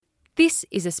This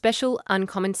is a special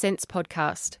Uncommon Sense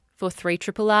podcast for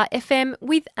 3RRR FM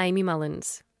with Amy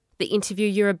Mullins. The interview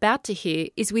you're about to hear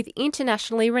is with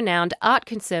internationally renowned art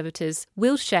conservators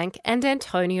Will Shank and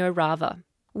Antonio Rava.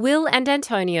 Will and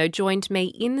Antonio joined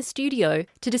me in the studio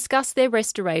to discuss their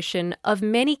restoration of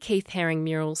many Keith Haring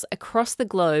murals across the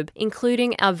globe,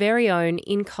 including our very own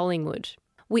in Collingwood.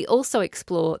 We also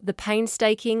explore the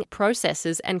painstaking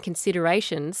processes and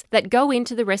considerations that go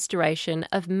into the restoration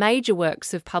of major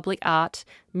works of public art,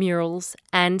 murals,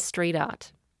 and street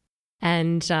art.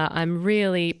 And I'm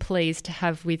really pleased to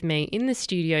have with me in the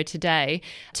studio today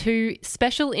two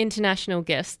special international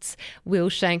guests, Will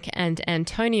Shank and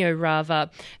Antonio Rava,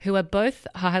 who are both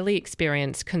highly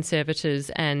experienced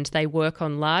conservators, and they work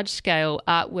on large-scale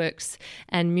artworks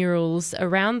and murals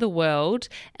around the world.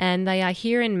 And they are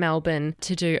here in Melbourne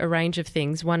to do a range of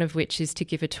things, one of which is to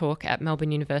give a talk at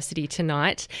Melbourne University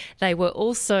tonight. They were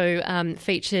also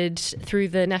featured through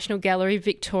the National Gallery of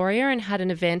Victoria and had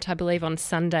an event, I believe, on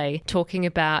Sunday, talking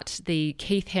about the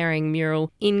Keith Haring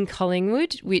mural in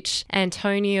Collingwood, which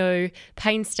Antonio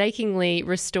painstakingly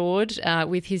restored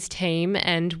with his team,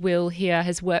 and Will here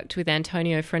has worked with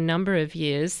Antonio for a number of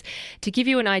years. To give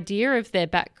you an idea of their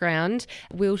background,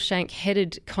 Will Shank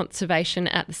headed conservation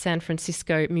at the San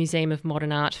Francisco Museum of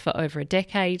Modern Art for over a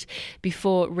decade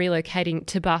before relocating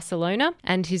to Barcelona,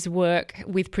 and his work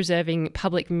with preserving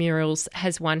public murals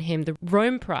has won him the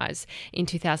Rome Prize in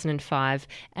 2005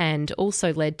 and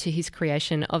also led to his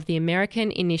creation of the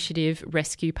American Initiative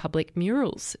Rescue Public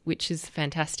Murals, which is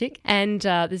fantastic. And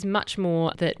there's much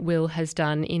more that Will has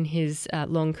done in his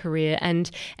long career.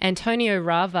 And Antonio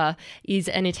Rava is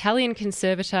an Italian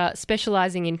conservator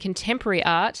specialising in contemporary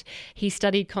art. He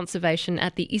studied conservation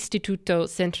at the Istituto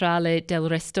Centrale del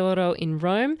Restauro in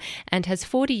Rome and has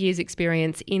 40 years'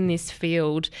 experience in this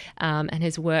field and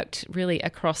has worked really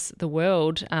across the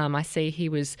world. I see he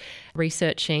was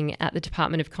researching at the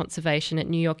Department of Conservation at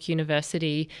New York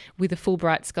University with a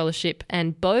Fulbright scholarship,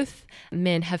 and both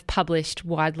men have published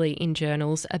widely in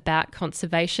journals about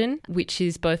conservation, which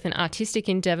is both an artistic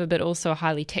endeavour but also a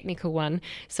highly technical one.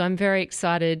 So I'm very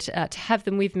excited to have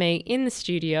them with me in the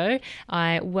studio.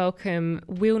 I welcome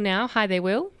Will now. Hi there,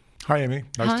 Will. Hi, Amy.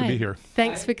 Nice to be here.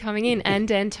 Thanks for coming in.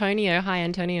 And Antonio. Hi,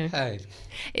 Antonio. Hi.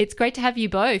 It's great to have you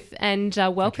both, and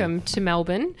welcome to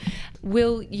Melbourne.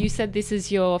 Will, you said this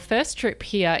is your first trip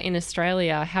here in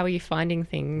Australia. How are you finding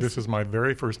things? This is my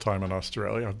very first time in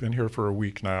Australia. I've been here for a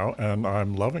week now, and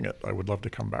I'm loving it. I would love to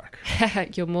come back.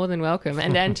 You're more than welcome.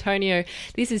 And Antonio,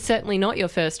 this is certainly not your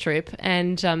first trip,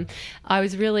 and I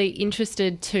was really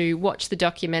interested to watch the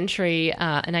documentary,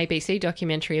 an ABC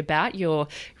documentary about your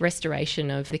restoration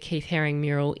of the Keith Haring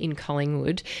mural in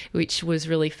Collingwood, which was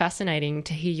really fascinating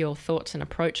to hear your thoughts and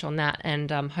approach on that, and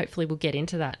hopefully we'll get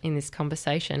into that in this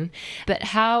conversation. But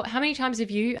how many times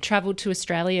have you travelled to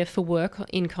Australia for work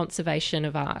in conservation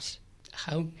of art?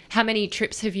 How many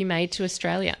trips have you made to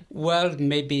Australia? Well,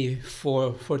 maybe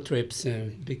four trips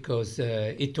because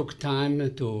it took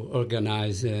time to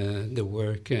organize the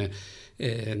work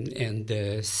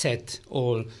and set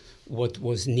all what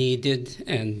was needed,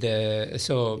 and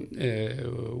so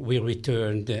we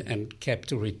returned and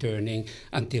kept returning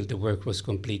until the work was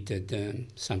completed,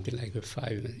 something like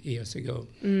 5 years ago.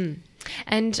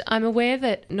 And I'm aware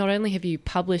that not only have you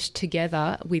published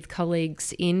together with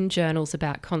colleagues in journals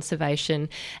about conservation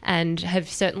and have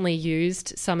certainly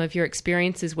used some of your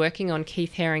experiences working on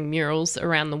Keith Haring murals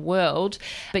around the world,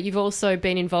 but you've also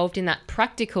been involved in that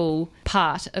practical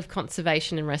part of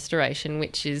conservation and restoration,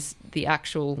 which is the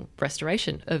actual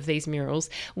restoration of these murals.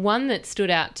 One that stood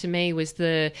out to me was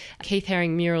the Keith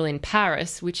Haring mural in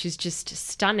Paris, which is just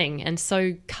stunning and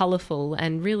so colourful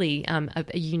and really a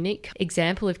unique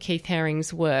example of Keith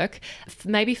Haring's work.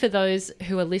 Maybe for those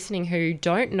who are listening who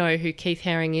don't know who Keith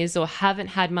Haring is or haven't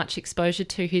had much exposure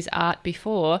to his art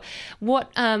before,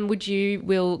 what would you,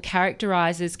 Will,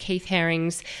 characterise as Keith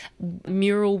Haring's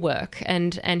mural work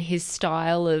and his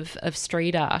style of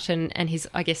street art and his,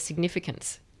 I guess,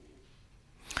 significance?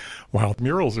 Wow,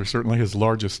 murals are certainly his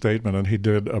largest statement, and he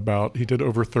did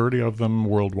over 30 of them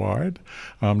worldwide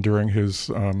during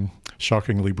his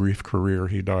shockingly brief career.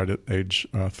 He died at age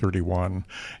 31,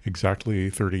 exactly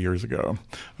 30 years ago,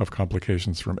 of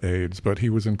complications from AIDS. But he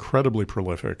was incredibly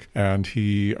prolific, and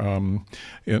he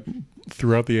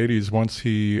throughout the 80s, once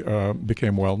he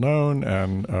became well-known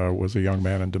and was a young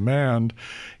man in demand,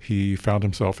 he found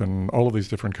himself in all of these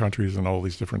different countries and all of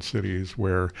these different cities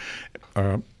where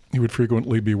he would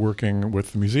frequently be working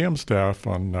with the museum staff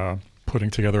on putting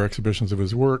together exhibitions of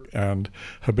his work, and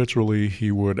habitually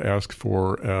he would ask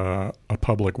for a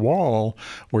public wall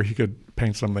where he could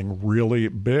paint something really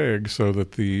big so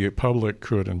that the public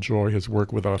could enjoy his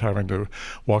work without having to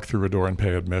walk through a door and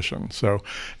pay admission. So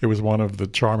it was one of the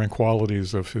charming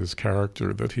qualities of his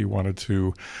character that he wanted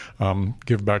to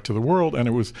give back to the world, and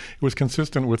it was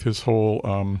consistent with his whole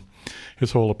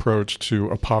approach to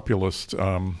a populist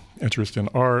interest in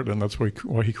art, and that's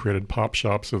why he created pop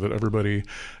shops, so that everybody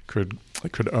could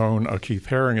own a Keith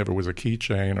Haring if it was a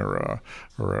keychain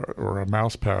or a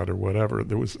mouse pad or whatever.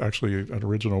 There was actually an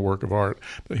original work of art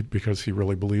because he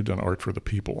really believed in art for the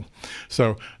people.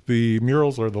 So the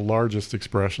murals are the largest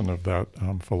expression of that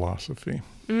philosophy.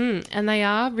 And they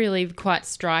are really quite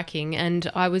striking.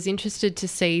 And I was interested to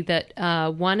see that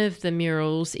one of the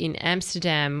murals in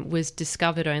Amsterdam was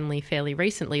discovered only fairly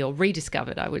recently, or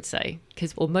rediscovered, I would say,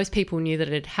 because most people knew that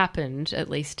it had happened, at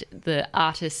least the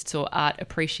artists or art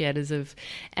appreciators of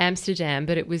Amsterdam,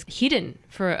 but it was hidden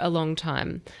for a long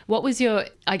time. What was your,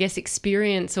 I guess,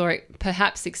 experience or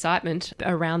perhaps excitement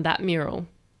around that mural?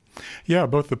 Yeah,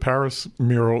 both the Paris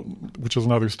mural, which is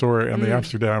another story, and the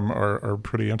Amsterdam are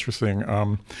pretty interesting.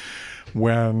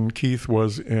 When Keith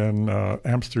was in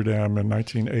Amsterdam in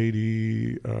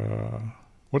 1980,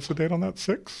 what's the date on that?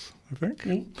 6, I think.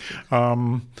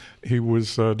 He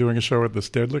was doing a show at the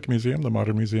Stedelijk Museum, the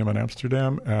Modern Museum in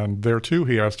Amsterdam, and there too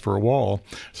he asked for a wall.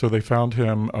 So they found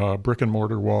him a brick and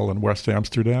mortar wall in West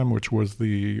Amsterdam, which was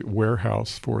the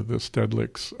warehouse for the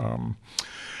Stedelijk's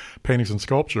paintings and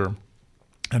sculpture.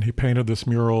 And he painted this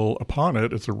mural upon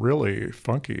it. It's a really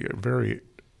funky, very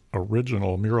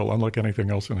original mural, unlike anything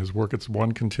else in his work. It's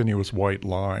one continuous white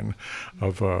line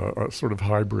of a sort of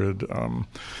hybrid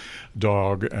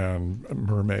dog and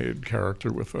mermaid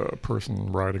character with a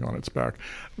person riding on its back.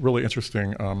 Really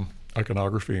interesting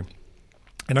iconography.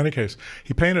 In any case,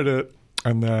 he painted it,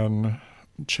 and then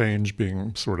change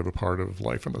being sort of a part of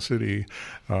life in the city,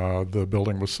 the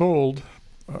building was sold.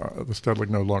 The Stedelijk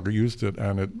no longer used it,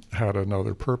 and it had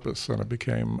another purpose, and it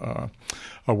became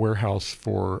a warehouse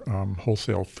for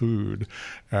wholesale food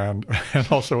and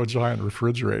also a giant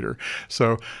refrigerator.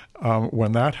 So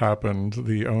when that happened,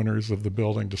 the owners of the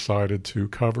building decided to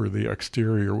cover the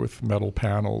exterior with metal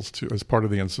panels as part of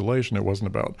the insulation. It wasn't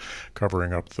about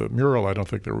covering up the mural. I don't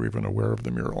think they were even aware of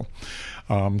the mural.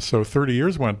 So 30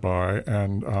 years went by,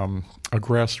 and a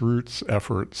grassroots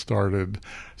effort started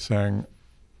saying,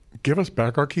 give us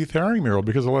back our Keith Haring mural,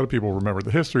 because a lot of people remembered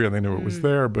the history and they knew it was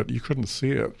there, but you couldn't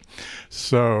see it.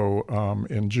 So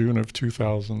in June of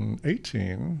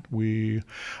 2018,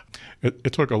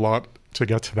 it took a lot to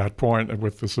get to that point,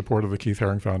 with the support of the Keith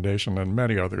Haring Foundation and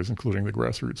many others, including the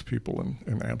grassroots people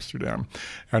in Amsterdam.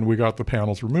 And we got the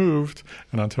panels removed,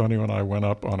 and Antonio and I went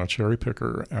up on a cherry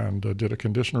picker and did a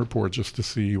condition report just to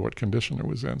see what condition it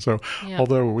was in. So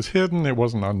although it was hidden, it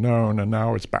wasn't unknown, and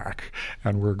now it's back.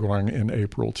 And we're going in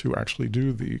April to actually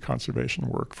do the conservation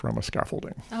work from a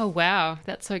scaffolding. Oh, wow.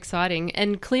 That's so exciting.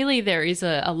 And clearly there is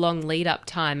a long lead-up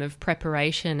time of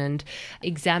preparation and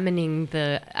examining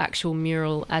the actual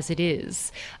mural as it is.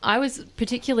 I was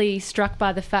particularly struck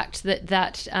by the fact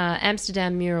that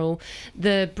Amsterdam mural,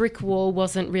 the brick wall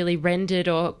wasn't really rendered,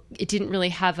 or it didn't really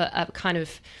have a kind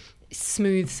of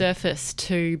smooth surface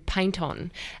to paint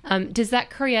on. Does that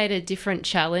create a different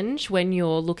challenge when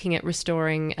you're looking at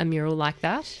restoring a mural like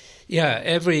that? Yeah,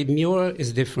 every mural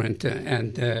is different,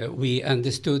 and we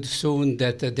understood soon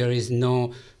that there is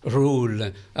no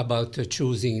rule about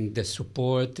choosing the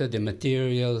support, the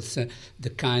materials, the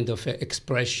kind of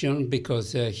expression,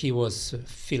 because he was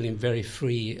feeling very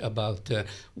free about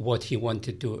what he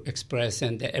wanted to express,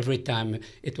 and every time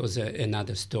it was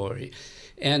another story.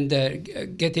 And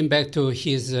getting back to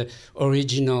his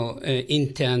original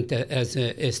intent as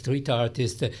a street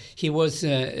artist, he was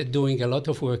doing a lot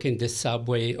of work in the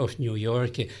subway of New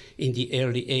York in the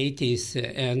early 80s,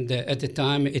 and at the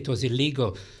time it was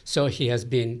illegal, so he has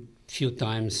been few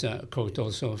times caught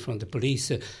also from the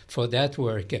police for that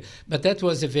work. But that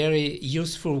was a very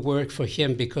useful work for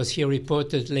him, because he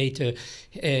reported later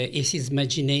his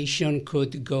imagination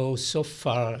could go so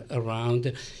far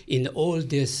around in all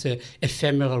these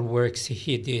ephemeral works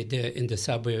he did in the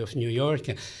subway of New York.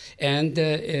 And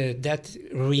that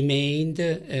remained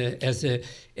as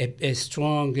a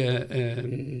strong,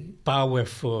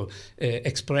 powerful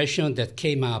expression that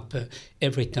came up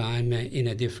every time in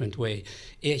a different way.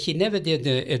 He never did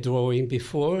a drawing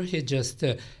before. He just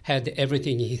had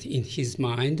everything in his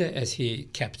mind, as he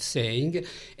kept saying.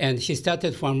 And he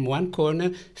started from one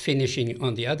corner, finishing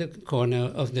on the other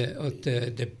corner of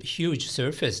the huge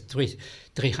surface,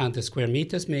 300 square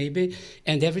meters maybe,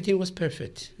 and everything was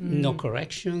perfect. No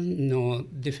correction, no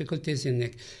difficulties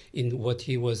in what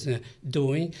he was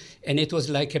doing, and it was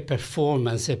like a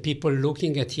performance. People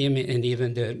looking at him, and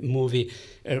even the movie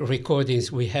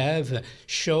recordings we have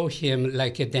show him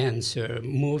like a dancer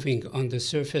moving on the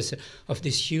surface of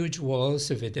these huge walls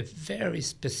with a very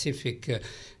specific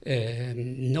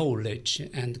knowledge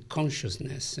and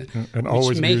consciousness, and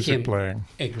always make music him playing.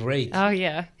 A great. Oh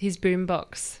yeah, his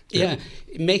boombox. Yeah,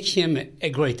 make him a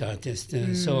great artist.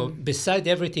 So beside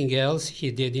everything else he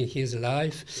did in his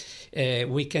life,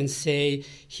 we can say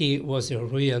he was a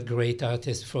real great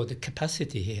artist for the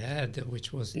capacity he had,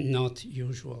 which was not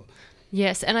usual.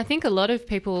 Yes, and I think a lot of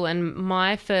people, and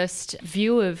my first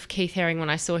view of Keith Haring when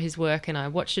I saw his work and I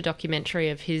watched a documentary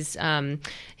of his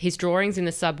drawings in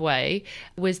the subway,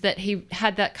 was that he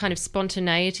had that kind of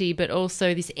spontaneity but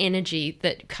also this energy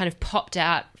that kind of popped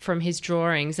out from his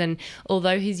drawings. And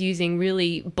although he's using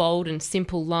really bold and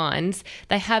simple lines,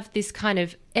 they have this kind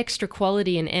of extra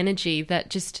quality and energy that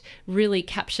just really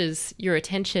captures your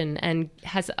attention and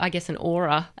has, I guess, an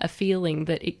aura, a feeling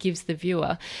that it gives the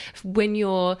viewer. When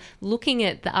you're looking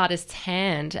at the artist's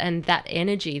hand and that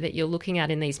energy that you're looking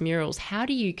at in these murals, how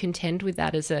do you contend with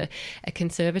that as a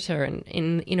conservator and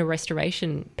in a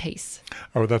restoration piece?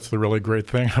 Oh, that's the really great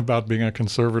thing about being a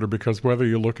conservator, because whether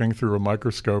you're looking through a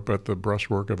microscope at the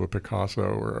brushwork of a Picasso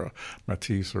or a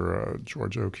Matisse or a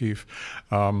George O'Keeffe,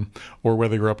 or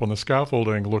whether you're up on the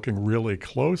scaffolding looking really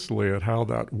closely at how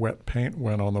that wet paint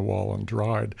went on the wall and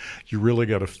dried, you really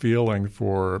get a feeling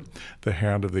for the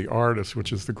hand of the artist,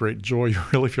 which is the great joy. You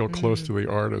really feel close to the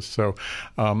artist. So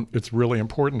it's really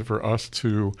important for us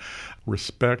to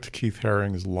respect Keith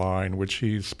Haring's line, which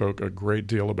he spoke a great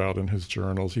deal about in his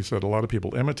journals. He said, a lot of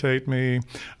people imitate me,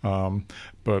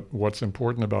 but what's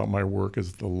important about my work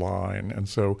is the line. And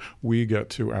so we get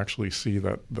to actually see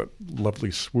that lovely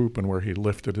swoop and where he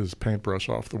lifted his paintbrush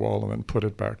off the wall and then put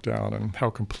it back down, and how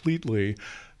completely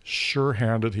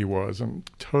sure-handed he was and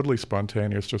totally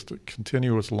spontaneous, just a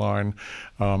continuous line,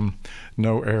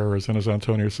 no errors. And as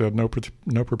Antonio said, no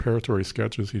preparatory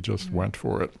sketches. He just went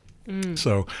for it.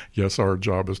 So, yes, our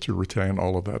job is to retain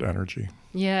all of that energy.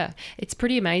 Yeah, it's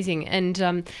pretty amazing.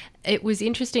 And it was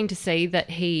interesting to see that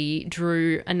he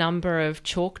drew a number of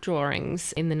chalk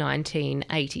drawings in the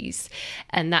 1980s,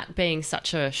 and that being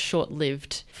such a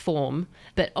short-lived form.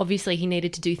 But obviously he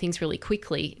needed to do things really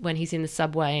quickly when he's in the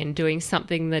subway and doing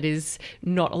something that is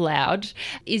not allowed.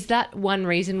 Is that one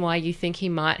reason why you think he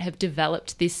might have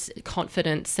developed this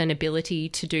confidence and ability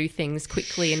to do things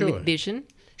quickly and with vision?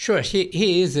 Sure,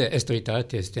 he is a street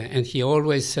artist, and he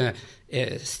always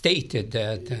stated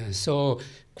that. So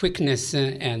quickness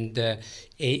and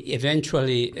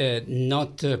eventually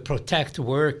not protect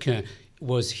work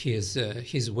was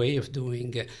his way of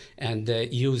doing, and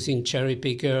using cherry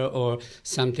picker or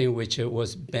something which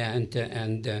was bent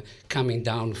and coming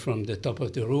down from the top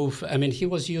of the roof. I mean, he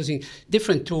was using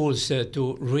different tools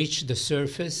to reach the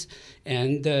surface,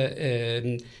 and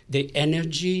the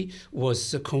energy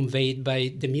was conveyed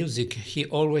by the music. He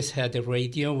always had a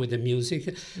radio with the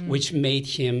music, which made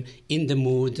him in the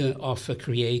mood of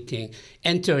creating,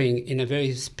 entering in a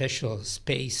very special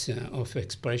space of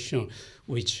expression,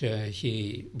 which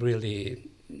he really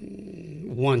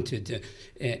wanted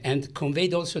and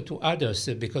conveyed also to others,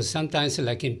 because sometimes,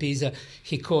 like in Pisa,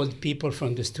 he called people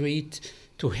from the street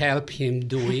to help him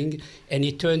doing, and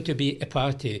it turned to be a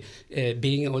party,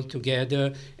 being all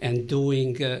together and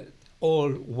doing all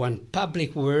one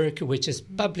public work, which is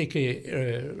publicly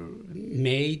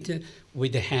made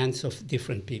with the hands of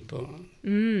different people.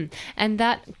 And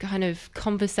that kind of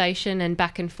conversation and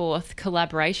back and forth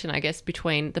collaboration, I guess,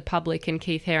 between the public and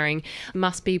Keith Haring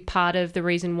must be part of the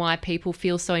reason why people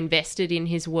feel so invested in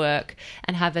his work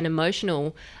and have an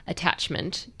emotional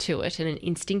attachment to it and an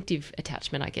instinctive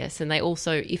attachment, I guess. And they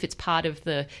also, if it's part of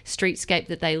the streetscape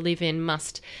that they live in,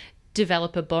 must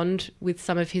develop a bond with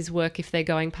some of his work if they're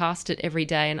going past it every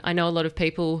day. And I know a lot of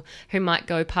people who might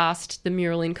go past the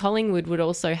mural in Collingwood would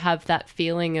also have that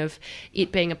feeling of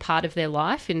it being a part of their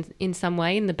life in some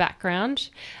way in the background.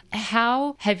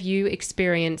 How have you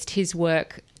experienced his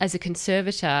work as a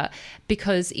conservator?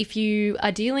 Because if you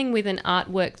are dealing with an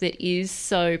artwork that is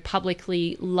so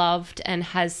publicly loved and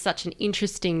has such an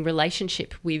interesting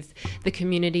relationship with the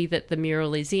community that the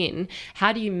mural is in,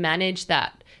 how do you manage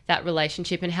that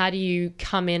relationship, and how do you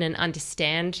come in and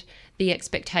understand the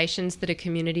expectations that a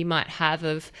community might have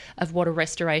of what a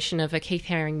restoration of a Keith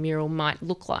Haring mural might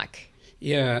look like?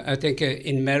 Yeah, I think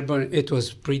in Melbourne it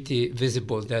was pretty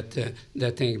visible, that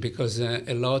thing, because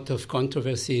a lot of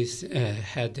controversies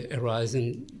had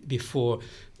arisen before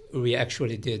we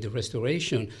actually did the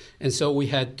restoration. And so we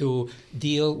had to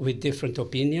deal with different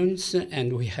opinions,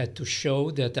 and we had to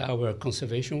show that our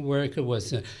conservation work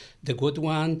was the good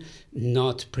one,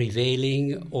 not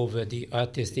prevailing over the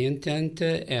artist's intent,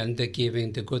 and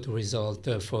giving the good result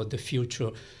for the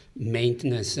future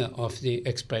maintenance of the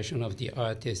expression of the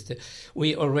artist.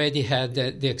 We already had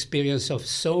the experience of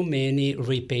so many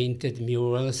repainted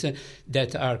murals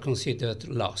that are considered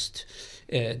lost.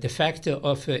 The fact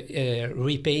of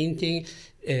repainting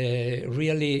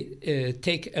really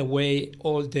take away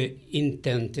all the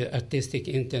intent, artistic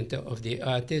intent of the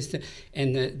artist,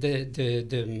 and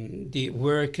the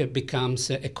work becomes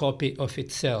a copy of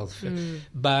itself.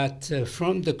 But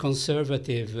from the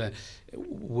conservative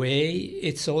way,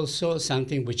 it's also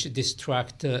something which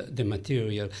distracts the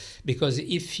material, because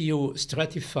if you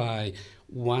stratify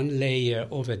one layer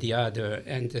over the other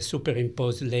and the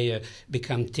superimposed layer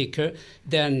become thicker,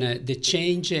 then the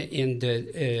change in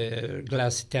the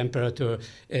glass temperature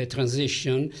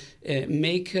transition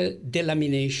make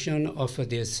delamination of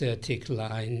this thick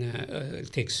line,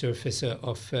 thick surface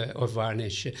of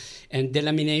varnish. And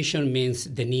delamination means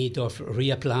the need of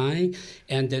reapplying,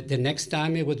 and the next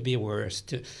time it would be worse.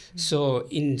 So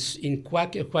in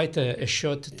quite a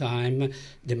short time,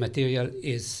 the material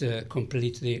is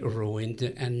completely ruined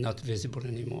and not visible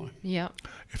anymore. Yeah.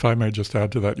 If I may just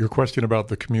add to that, your question about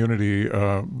the community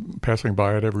passing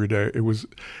by it every day, it was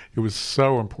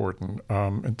so important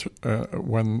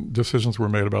when decisions were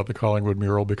made about the Collingwood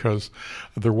mural, because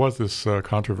there was this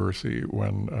controversy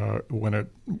when it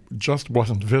just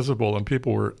wasn't visible and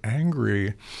people were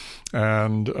angry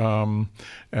and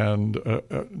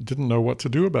didn't know what to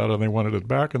do about it, and they wanted it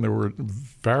back, and there were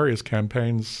various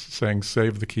campaigns saying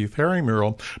save the Keith Haring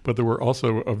mural, but there were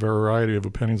also a variety of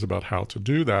opinions about how to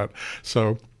do that.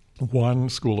 So one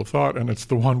school of thought, and it's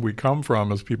the one we come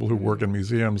from as people who work in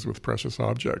museums with precious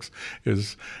objects,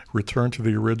 is return to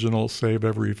the original, save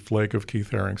every flake of Keith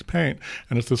Haring's paint.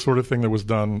 And it's the sort of thing that was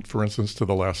done, for instance, to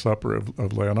the Last Supper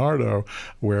of Leonardo,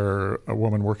 where a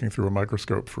woman working through a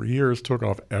microscope for years took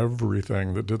off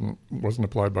everything that wasn't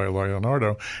applied by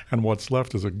Leonardo, and what's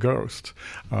left is a ghost,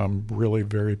 really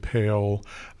very pale,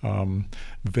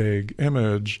 vague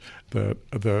image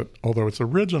that although it's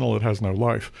original, it has no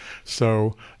life.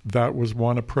 So that was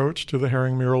one approach to the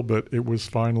Haring mural, but it was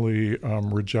finally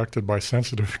rejected by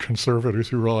sensitive conservators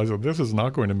who realized that this is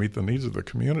not going to meet the needs of the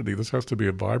community. This has to be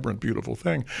a vibrant, beautiful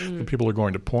thing that people are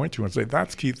going to point to and say,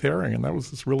 that's Keith Haring, and that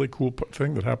was this really cool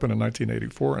thing that happened in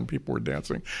 1984, and people were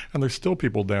dancing. And there's still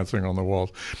people dancing on the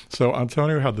walls. So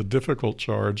Antonio had the difficult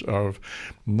charge of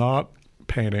not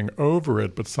painting over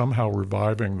it, but somehow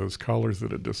reviving those colors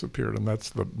that had disappeared, and that's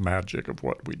the magic of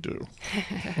what we do.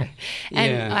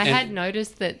 I had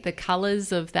noticed that the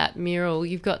colors of that mural,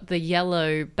 you've got the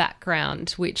yellow background,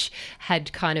 which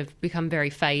had kind of become very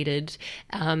faded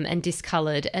and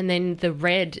discolored, and then the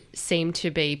red seemed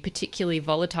to be particularly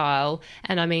volatile.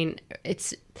 And I mean,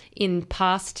 it's in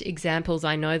past examples,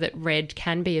 I know that red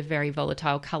can be a very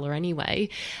volatile color anyway.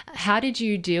 How did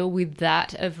you deal with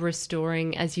that, of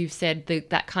restoring, as you've said,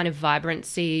 that kind of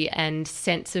vibrancy and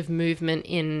sense of movement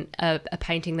in a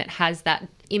painting that has that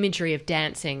imagery of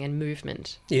dancing and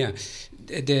movement? Yeah.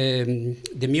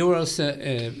 The murals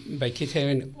by Keith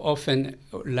Haring often,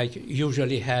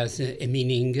 usually has a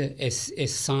meaning, a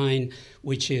sign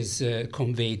which is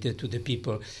conveyed to the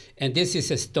people. And this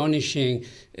is astonishing,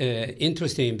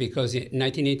 interesting, because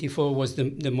 1984 was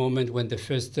the moment when the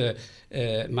first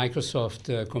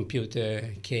Microsoft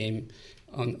computer came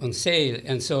on sale.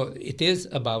 And so it is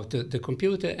about the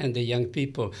computer and the young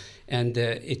people. And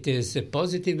it is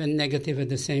positive and negative at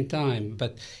the same time.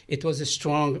 But it was a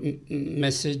strong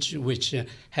message which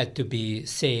had to be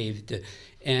saved.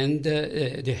 And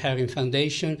the Haring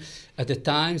Foundation at the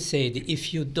time said,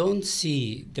 if you don't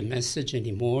see the message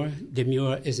anymore, the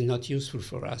mural is not useful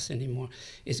for us anymore.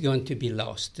 It's going to be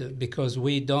lost, because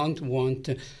we don't want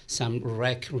some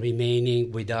wreck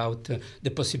remaining without the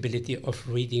possibility of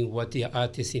reading what the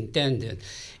artist intended.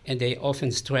 And they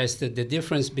often stressed the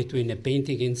difference between a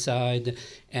painting inside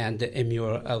and a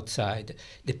mural outside.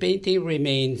 The painting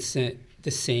remains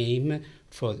the same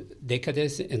for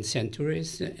decades and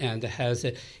centuries, and has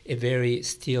a very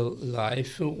still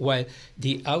life, while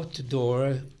the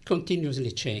outdoor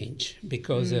continuously change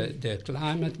because the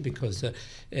climate, because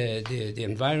the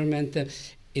environment,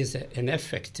 is an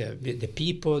effect. The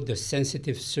people, the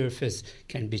sensitive surface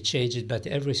can be changed, but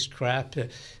every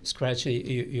scratch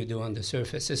you do on the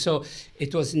surface. So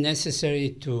it was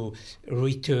necessary to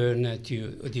return to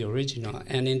the original.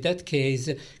 And in that case,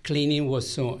 cleaning was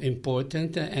so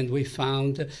important, and we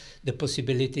found the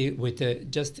possibility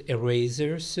with just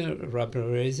erasers, rubber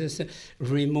erasers,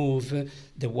 remove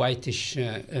the whitish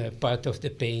part of the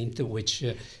paint which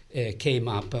came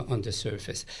up on the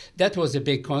surface. That was a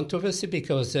big controversy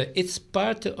because it's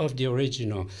part of the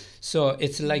original. So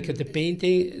it's like the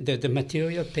painting, the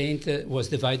material paint was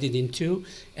divided in two,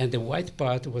 and the white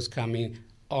part was coming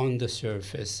on the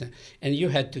surface. And you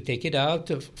had to take it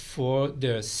out for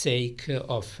the sake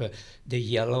of the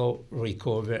yellow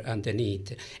recover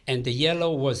underneath. And the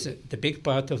yellow was the big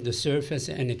part of the surface,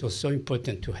 and it was so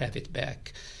important to have it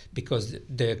back, because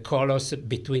the colors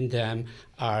between them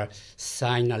are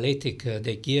cyanalytic.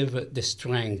 They give the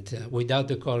strength. Without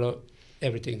the color,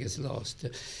 everything is lost.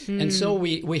 And so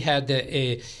we had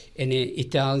an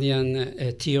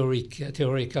Italian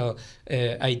theoretical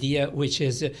idea, which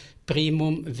is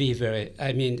primum vivere.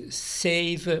 I mean,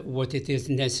 save what it is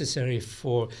necessary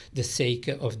for the sake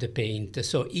of the paint.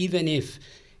 So even if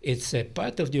it's a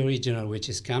part of the original which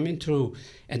is coming through,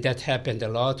 and that happened a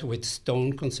lot with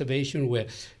stone conservation, where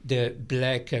the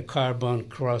black carbon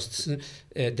crusts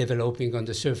developing on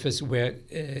the surface were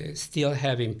still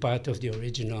having part of the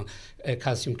original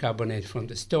calcium carbonate from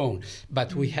the stone.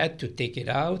 But we had to take it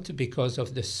out because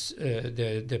of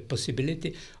the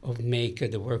possibility of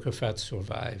make the work of art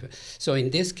survive. So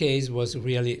in this case was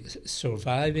really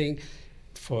surviving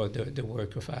for the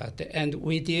work of art. And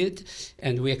we did,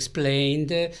 and we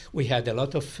explained. We had a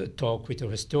lot of talk with the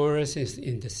restorers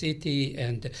in the city,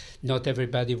 and not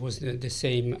everybody was the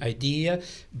same idea,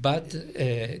 but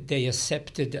they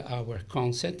accepted our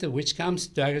concept, which comes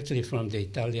directly from the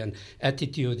Italian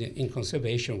attitude in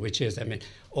conservation, which is,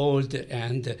 old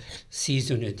and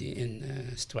seasoned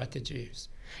in strategies.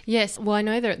 Yes, well, I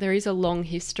know that there is a long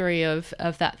history of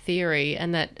that theory,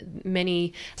 and that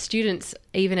many students,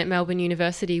 even at Melbourne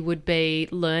University, would be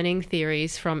learning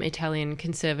theories from Italian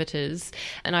conservators.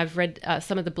 And I've read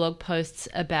some of the blog posts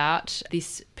about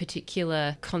this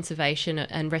particular conservation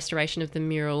and restoration of the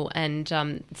mural, and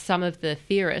some of the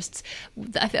theorists.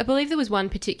 I believe there was one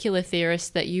particular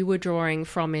theorist that you were drawing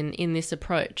from in this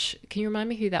approach. Can you remind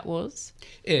me who that was?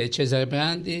 Cesare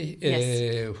Brandi,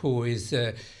 yes. Who is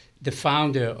the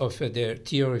founder of the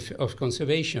theory of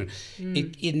conservation.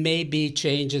 It may be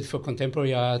changed for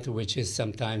contemporary art, which is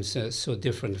sometimes so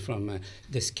different from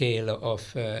the scale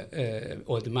of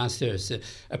old masters'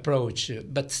 approach.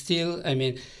 But still,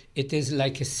 it is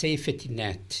like a safety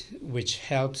net, which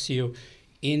helps you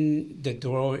in the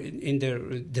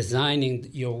designing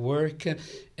your work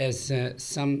as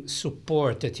some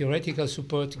support. A theoretical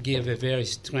support give a very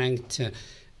strength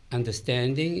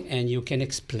understanding, and you can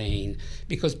explain,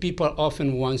 because people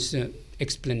often want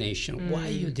explanation. Why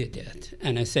you did that?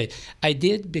 And I say, I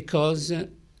did because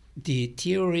the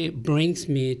theory brings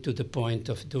me to the point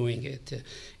of doing it,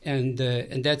 and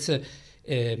that's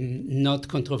not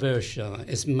controversial.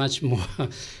 It's much more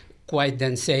quite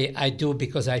than say I do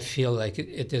because I feel like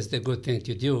it is the good thing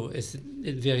to do. It's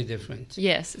very different.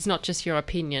 Yes, it's not just your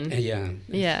opinion.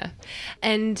 Yeah.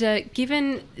 And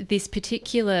given this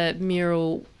particular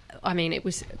mural, it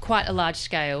was quite a large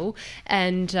scale,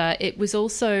 and it was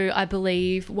also, I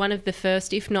believe, one of the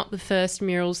first, if not the first,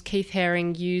 murals Keith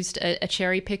Haring used a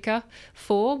cherry picker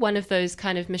for, one of those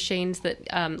kind of machines that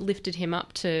lifted him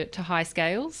up to high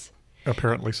scales.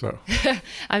 Apparently so.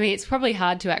 It's probably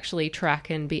hard to actually track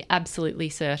and be absolutely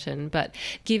certain, but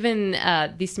given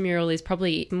this mural is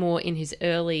probably more in his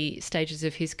early stages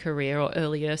of his career, or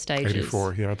earlier stages.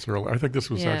 84, yeah, it's early. I think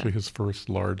this was actually his first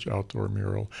large outdoor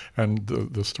mural, and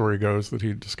the story goes that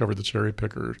he discovered the cherry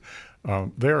picker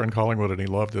there in Collingwood, and he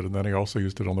loved it, and then he also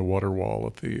used it on the water wall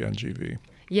at the NGV.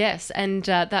 Yes, and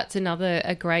that's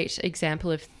a great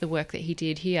example of the work that he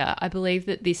did here. I believe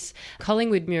that this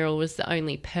Collingwood mural was the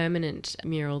only permanent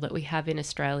mural that we have in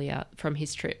Australia from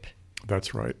his trip.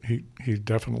 That's right. He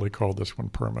definitely called this one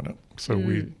permanent. So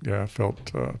we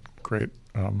felt great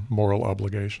moral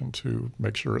obligation to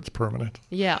make sure it's permanent.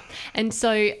 Yeah. And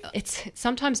so it's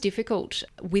sometimes difficult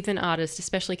with an artist,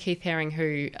 especially Keith Haring,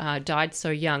 who died so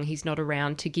young. He's not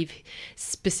around to give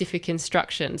specific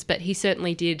instructions, but he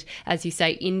certainly did, as you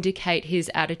say, indicate his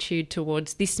attitude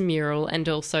towards this mural and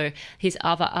also his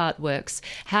other artworks.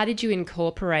 How did you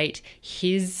incorporate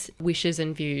his wishes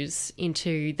and views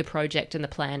into the project and the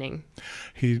planning?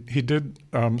 He did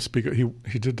speak.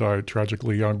 He did die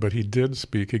tragically young, but he did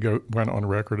speak. He went on on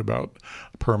record about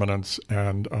permanence.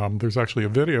 And there's actually a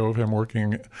video of him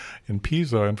working in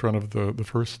Pisa in front of the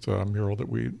first mural that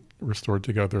we restored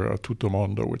together, Tutto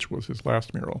Mondo, which was his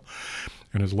last mural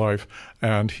in his life.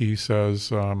 And he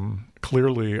says,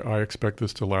 clearly, I expect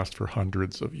this to last for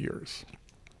hundreds of years,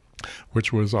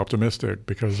 which was optimistic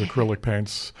because acrylic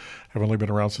paints have only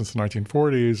been around since the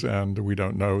 1940s, and we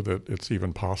don't know that it's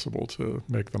even possible to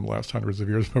make them last hundreds of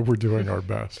years, but we're doing our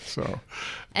best. So,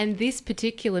 and this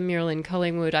particular mural in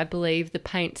Collingwood, I believe the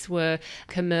paints were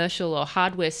commercial or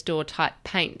hardware store type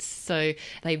paints, so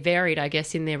they varied, I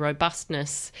guess, in their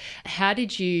robustness. How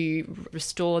did you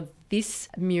restore this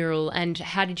mural, and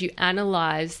how did you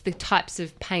analyse the types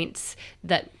of paints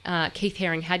that Keith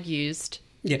Haring had used?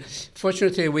 Yeah,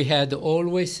 fortunately, we had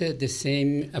always the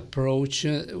same approach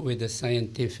with the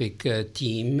scientific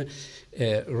team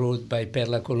ruled by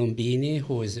Perla Colombini,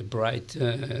 who is a bright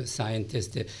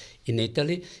scientist in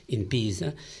Italy, in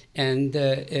Pisa, and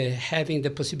having the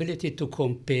possibility to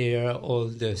compare all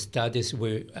the studies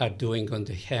we are doing on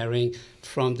the herring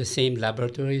from the same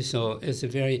laboratory. So it's a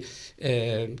very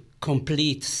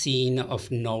complete scene of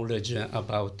knowledge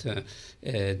about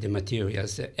the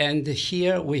materials. And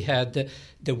here we had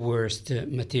the worst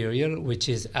material, which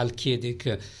is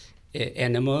alkydic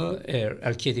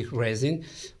alkydic resin,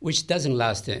 which doesn't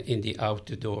last in the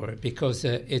outdoor because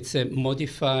it's a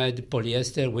modified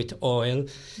polyester with oil,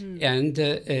 and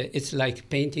it's like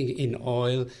painting in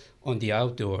oil on the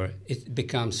outdoor. It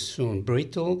becomes soon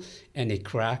brittle and it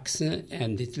cracks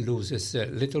and it loses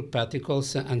little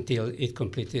particles until it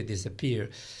completely disappears.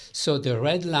 So the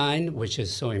red line, which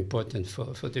is so important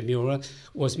for the mural,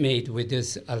 was made with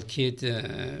this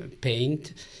alkyd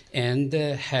paint and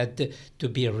had to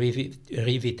be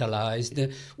revitalized,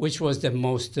 which was the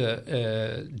most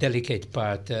delicate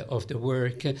part of the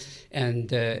work.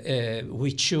 And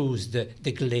we choose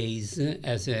the glaze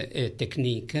as a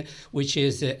technique, which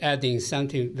is adding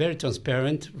something very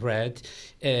transparent, red,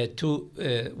 to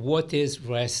what is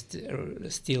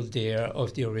still there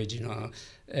of the original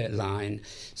line.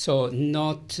 So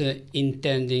not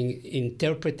interpreting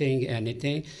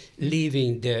anything,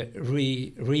 leaving the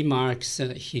remarks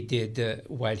he did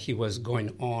while he was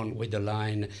going on with the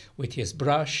line with his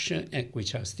brush,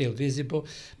 which are still visible,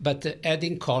 but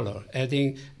adding color,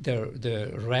 adding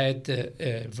the red,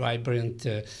 vibrant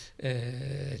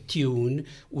tune,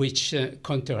 which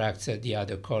counteracts the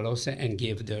other colors and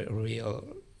give the real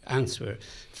answer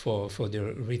for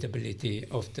the readability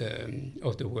of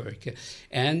the work.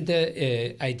 And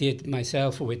I did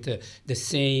myself with the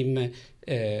same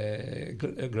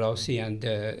glossy and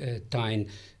tine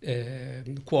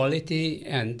quality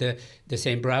and the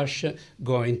same brush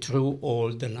going through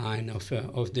all the line of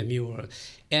the mural.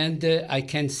 And I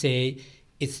can say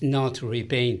it's not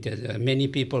repainted. Many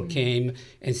people came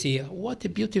and say, what a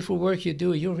beautiful work you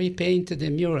do. You repainted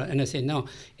the mural. And I say, no,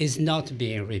 it's not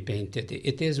being repainted.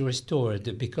 It is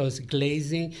restored because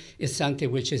glazing is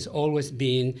something which has always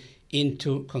been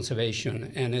into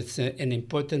conservation. And it's an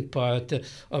important part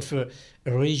of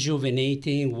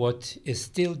rejuvenating what is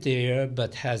still there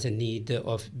but has a need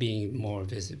of being more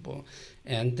visible.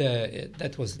 And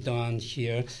that was done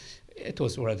here. It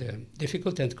was rather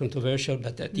difficult and controversial,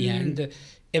 but at the end,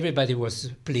 everybody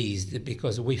was pleased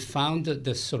because we found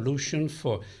the solution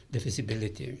for the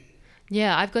visibility.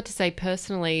 Yeah, I've got to say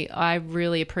personally, I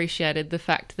really appreciated the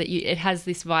fact that it has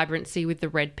this vibrancy with the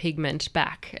red pigment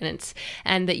back,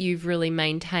 and that you've really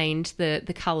maintained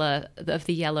the colour of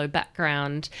the yellow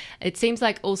background. It seems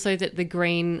like also that the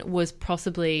green was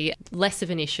possibly less of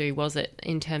an issue, was it,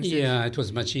 in terms of... Yeah, it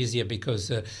was much easier because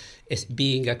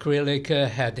being acrylic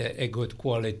had a good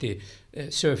quality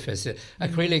surface.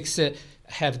 Acrylics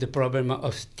have the problem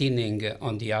of thinning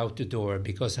on the outdoor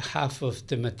because half of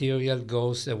the material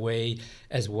goes away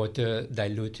as water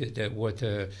diluted,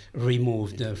 water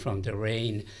removed from the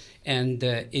rain. And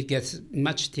it gets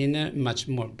much thinner, much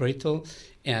more brittle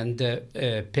and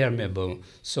permeable.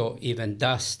 So even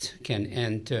dust can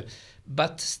enter.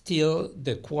 But still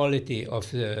the quality of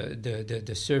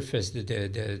the surface,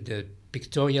 the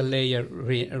pictorial layer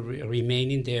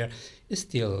remaining there is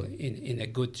still in a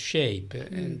good shape.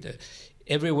 And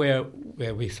everywhere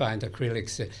where we find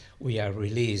acrylics, we are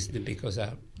released because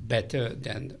are better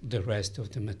than the rest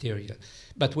of the material.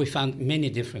 But we found many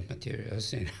different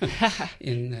materials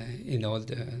in all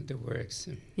the works.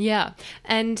 Yeah.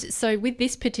 And so with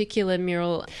this particular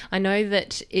mural, I know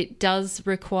that it does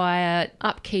require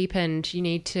upkeep and you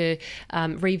need to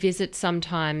revisit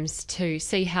sometimes to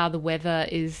see how the weather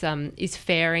is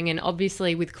faring. And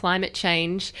obviously with climate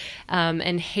change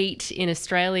and heat in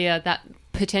Australia, that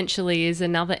potentially is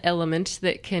another element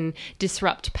that can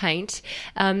disrupt paint.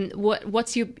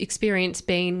 What's your experience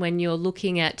been when you're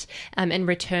looking at and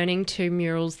returning to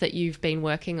murals that you've been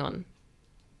working on?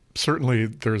 Certainly,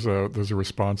 there's a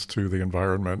response to the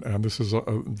environment, and this is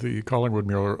the Collingwood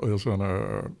mural is on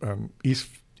an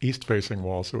east-facing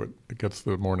wall, so it gets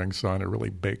the morning sun. It really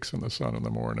bakes in the sun in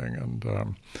the morning,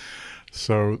 and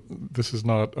so this is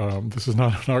not an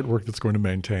artwork that's going to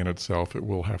maintain itself. It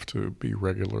will have to be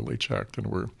regularly checked, and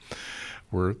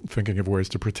we're thinking of ways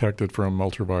to protect it from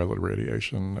ultraviolet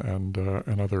radiation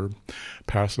and other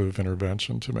passive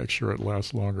intervention to make sure it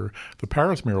lasts longer. The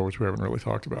Paris mural, which we haven't really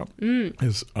talked about,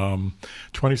 is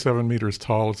 27 meters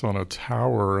tall. It's on a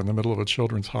tower in the middle of a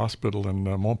children's hospital in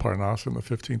Montparnasse in the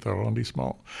 15th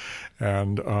arrondissement.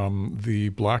 And the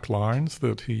black lines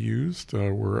that he used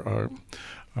were...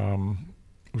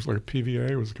 it was like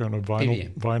PVA. It was kind of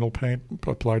vinyl paint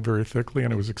applied very thickly,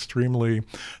 and it was extremely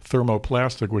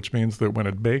thermoplastic, which means that when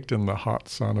it baked in the hot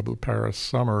sun of the Paris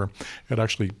summer, it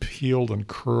actually peeled and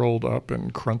curled up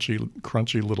in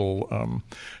crunchy little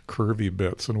curvy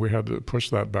bits, and we had to push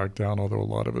that back down, although a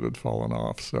lot of it had fallen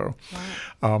off. So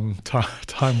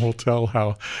time will tell.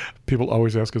 How people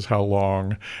always ask us how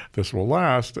long this will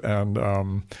last,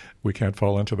 and we can't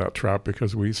fall into that trap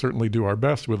because we certainly do our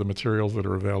best with the materials that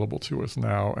are available to us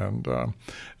now,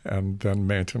 and then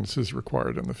maintenance is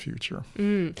required in the future.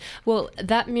 Well,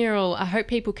 that mural, I hope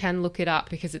people can look it up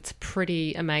because it's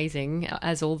pretty amazing,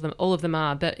 as all of them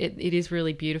are, but it is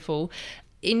really beautiful.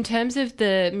 In terms of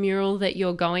the mural that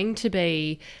you're going to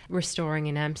be restoring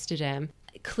in Amsterdam,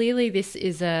 clearly this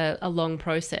is a long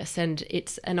process, and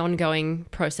it's an ongoing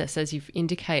process, as you've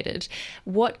indicated.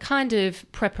 What kind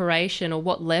of preparation, or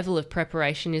what level of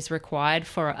preparation is required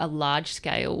for a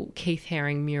large-scale Keith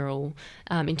Haring mural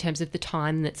in terms of the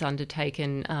time that's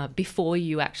undertaken before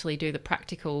you actually do the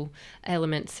practical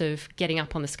elements of getting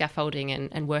up on the scaffolding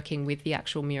and working with the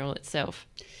actual mural itself?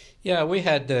 Yeah, we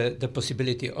had the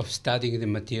possibility of studying the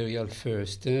material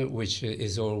first, which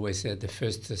is always the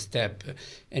first step.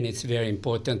 And it's very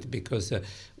important because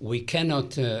we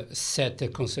cannot set a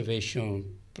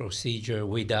conservation procedure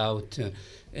without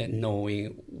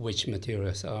knowing which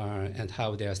materials are and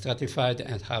how they are stratified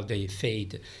and how they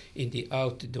fade in the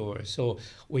outdoor. So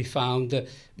we found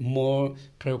more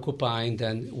preoccupying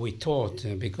than we thought,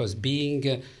 because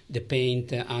being the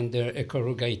paint under a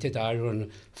corrugated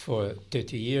iron for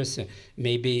 30 years,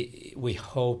 maybe we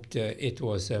hoped it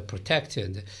was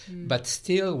protected. But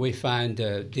still we find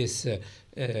this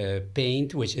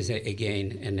paint, which is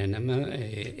again an enamel,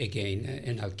 again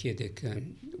an alkydic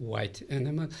white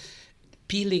enamel,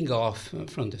 peeling off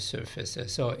from the surface.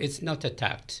 So it's not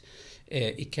attached.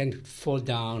 It can fall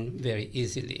down very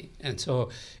easily. And so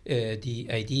the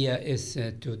idea is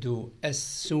to do as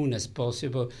soon as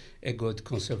possible a good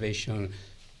conservation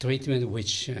treatment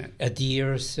which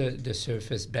adheres the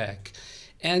surface back.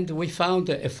 And we found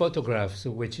a photograph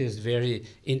which is very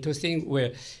interesting,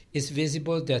 where it's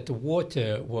visible that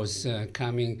water was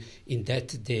coming in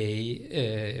that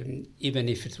day. Even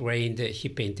if it rained, he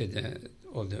painted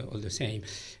all the same,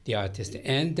 the artist.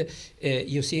 And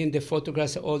you see in the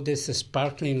photographs all these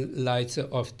sparkling lights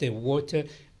of the water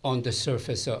on the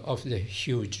surface of the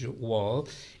huge wall.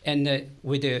 And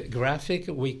with the graphic,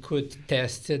 we could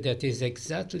test that is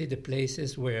exactly the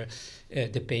places where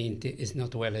the paint is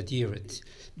not well adhered,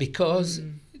 because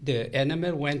the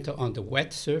enamel went on the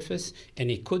wet surface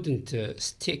and it couldn't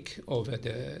stick over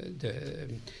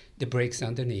the breaks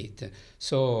underneath.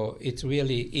 So it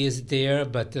really is there,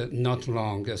 but not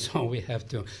long. So we have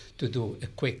to do a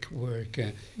quick work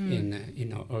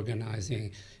in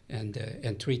organizing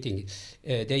and treating.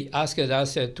 They asked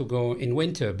us to go in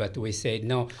winter, but we said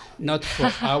no, not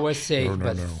for our sake,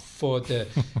 but for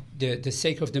the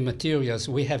sake of the materials.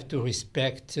 We have to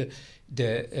respect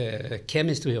the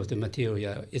chemistry of the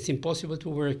material. It's impossible to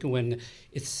work when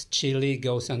it's chilly,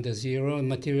 goes under zero, and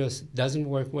materials doesn't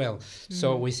work well.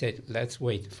 So we said, let's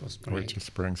wait for spring. Wait till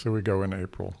spring. So we go in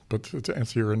April. But to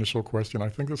answer your initial question, I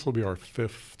think this will be our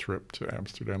 5th trip to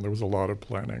Amsterdam. There was a lot of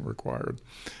planning required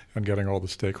and getting all the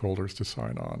stakeholders to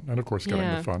sign on. And, of course, getting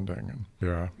the funding.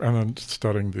 And then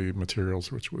studying the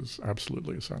materials, which was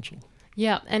absolutely essential.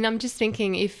 Yeah, and I'm just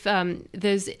thinking if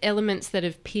there's elements that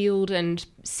have peeled and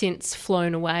since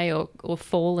flown away or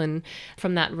fallen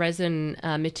from that resin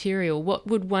material, what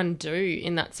would one do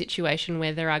in that situation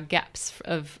where there are gaps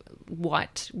of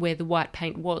white where the white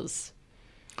paint was?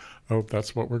 Oh,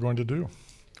 that's what we're going to do.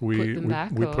 We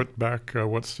put back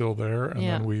what's still there, and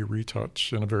then we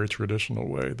retouch in a very traditional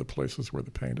way the places where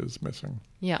the paint is missing.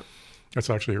 Yeah. It's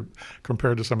actually,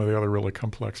 compared to some of the other really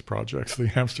complex projects,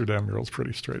 the Amsterdam mural is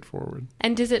pretty straightforward.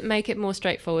 And does it make it more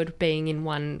straightforward being in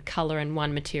one colour and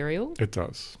one material? It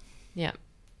does. Yeah.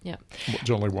 Yeah. There's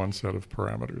only one set of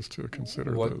parameters to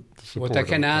consider. What I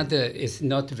can add is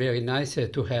not very nice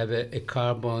to have a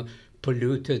carbon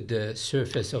polluted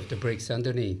surface of the bricks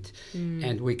underneath,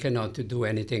 and we cannot do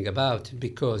anything about it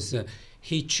because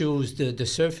he chose the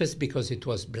surface because it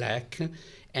was black,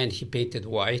 and he painted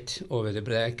white over the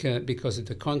black because of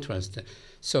the contrast.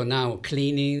 So now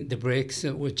cleaning the bricks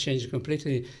would change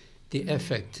completely the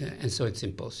effect, and so it's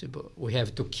impossible. We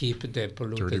have to keep the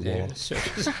polluted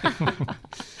surface.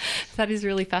 That is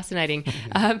really fascinating.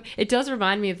 It does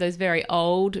remind me of those very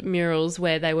old murals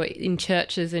where they were in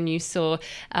churches and you saw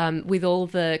with all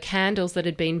the candles that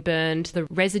had been burned, the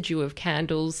residue of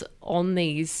candles on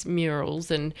these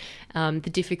murals and the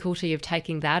difficulty of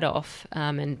taking that off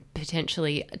and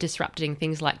potentially disrupting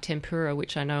things like tempera,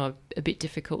 which I know are a bit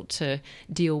difficult to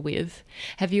deal with.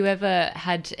 Have you ever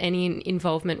had any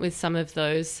involvement with some of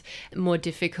those more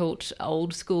difficult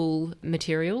old school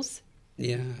materials?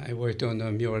 Yeah, I worked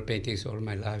on mural paintings all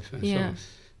my life. Yeah. So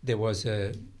there was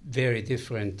very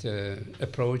different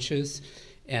approaches,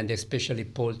 and especially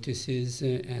poultices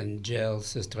and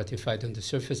gels stratified on the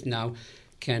surface now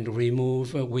can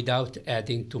remove without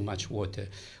adding too much water,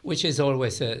 which is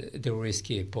always the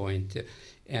risky point.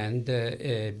 And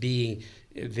being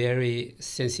very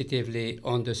sensitively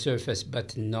on the surface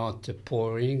but not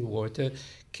pouring water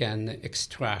can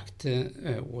extract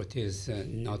what is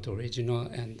not original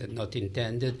and not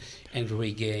intended and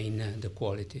regain the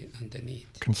quality underneath.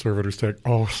 Conservators take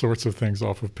all sorts of things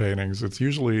off of paintings. It's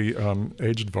usually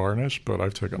aged varnish, but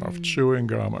I've taken off chewing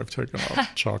gum, I've taken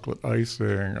off chocolate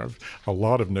icing, a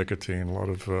lot of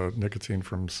nicotine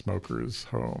from smokers'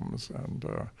 homes, and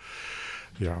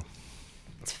yeah.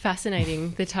 It's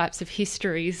fascinating, the types of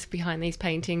histories behind these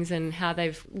paintings and how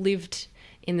they've lived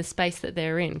in the space that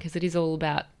they're in, because it is all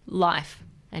about life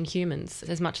and humans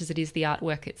as much as it is the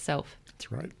artwork itself.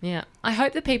 That's right. Yeah. I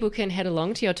hope that people can head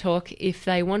along to your talk if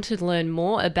they want to learn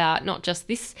more about not just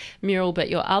this mural but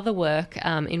your other work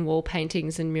in wall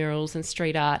paintings and murals and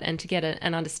street art, and to get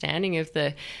an understanding of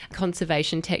the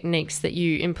conservation techniques that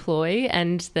you employ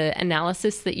and the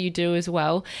analysis that you do as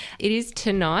well. It is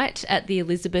tonight at the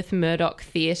Elizabeth Murdoch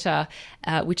Theatre,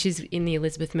 which is in the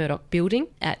Elizabeth Murdoch building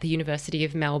at the University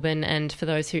of Melbourne. And for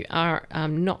those who are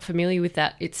not familiar with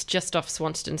that, it's just off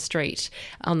Swanston Street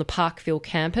on the Parkville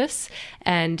campus.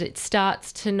 And it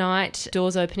starts tonight,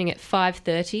 doors opening at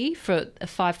 5:30 for a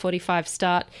 5:45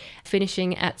 start,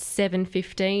 finishing at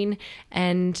 7:15.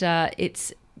 And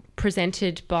it's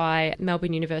presented by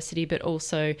Melbourne University, but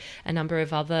also a number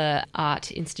of other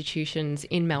art institutions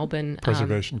in Melbourne.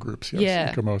 Preservation groups, yes.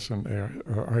 Yeah. ICOMOS and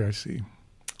IIC.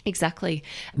 Exactly.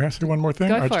 May I say one more thing?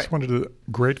 Go I for just it. wanted to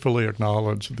gratefully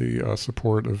acknowledge the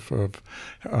support of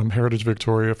Heritage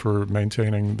Victoria for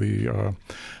maintaining the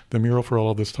mural for all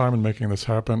of this time and making this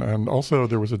happen. And also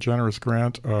there was a generous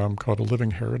grant called a Living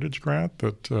Heritage Grant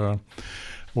that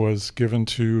was given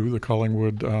to the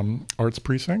Collingwood Arts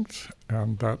Precinct,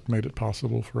 and that made it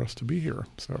possible for us to be here.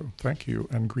 So thank you,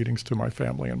 and greetings to my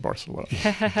family in Barcelona.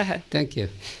 Thank you.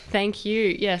 Thank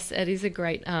you. Yes, it is a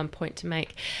great point to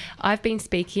make. I've been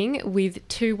speaking with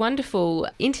two wonderful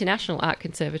international art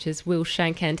conservators, Will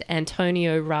Shank and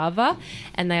Antonio Rava,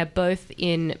 and they are both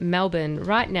in Melbourne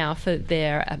right now for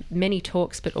their many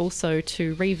talks, but also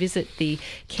to revisit the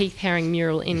Keith Haring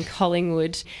mural in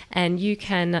Collingwood. And you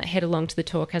can head along to the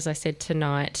talk, as I said,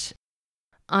 tonight.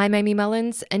 I'm Amy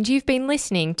Mullins, and you've been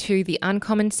listening to the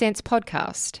Uncommon Sense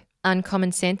podcast.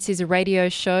 Uncommon Sense is a radio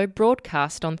show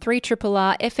broadcast on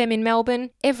 3RRR FM in Melbourne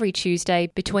every Tuesday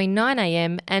between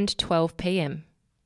 9am and 12pm.